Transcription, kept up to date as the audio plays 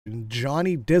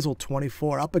Johnny Dizzle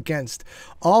 24 up against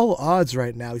all odds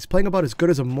right now. He's playing about as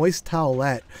good as a moist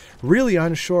towelette. Really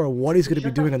unsure what he's going to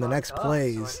be doing in the next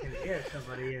plays.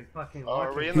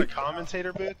 Are we in the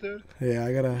commentator booth, dude? Yeah,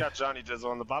 I gotta... We got Johnny Dizzle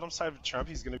on the bottom side of Trump.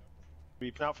 He's going to be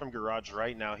putting out from garage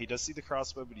right now. He does see the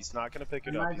crossbow, but he's not going to pick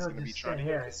it up. He's going to be trying to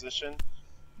get position.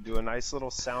 Do a nice little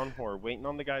sound whore, waiting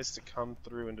on the guys to come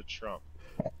through into Trump.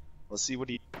 Let's see what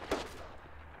he... I'm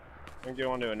going to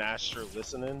go on to an Astro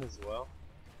listening as well.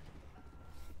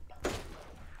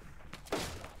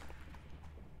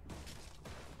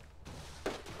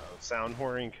 Sound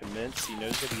whoring commence. He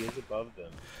knows that he is above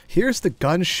them. Here's the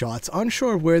gunshots.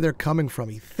 Unsure of where they're coming from.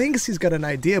 He thinks he's got an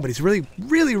idea, but he's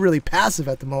really passive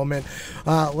at the moment.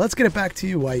 Let's get it back to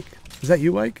you, Ike. Is that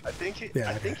you, Ike? I think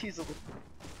he's a little...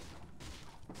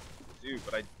 Dude,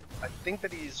 but I think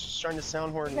that he's just trying to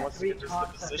sound whore and wants to get just the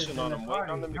position on him,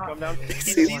 waiting on them to come down. He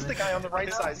sees the guy on the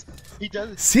right side. He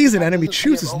does. Sees an enemy,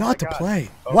 chooses not to play.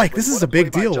 Mike, this is a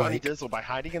big deal, Johnny Mike. Dizzle, by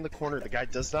hiding in the corner, the guy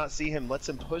does not see him, lets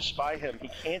him push by him.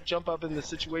 He can't jump up in the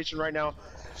situation right now.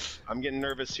 I'm getting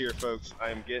nervous here, folks. I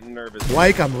am getting nervous.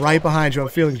 Mike, I'm right behind you. I'm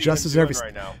feeling just as nervous.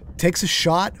 Right now. Takes a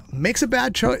shot, makes a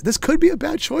bad choice. This could be a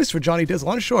bad choice for Johnny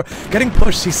Dizzle. Unsure. Getting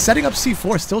pushed. He's setting up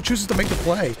C4. Still chooses to make the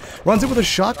play. Runs in with a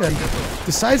shotgun.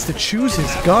 Decides to choose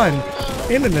his gun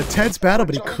in an intense battle,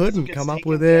 but he couldn't come up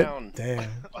with it. Damn.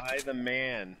 By the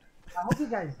man. I hope you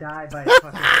guys die by a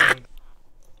fucking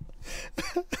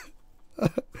thing.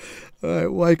 All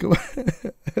right, Mike.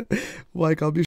 Mike, I'll be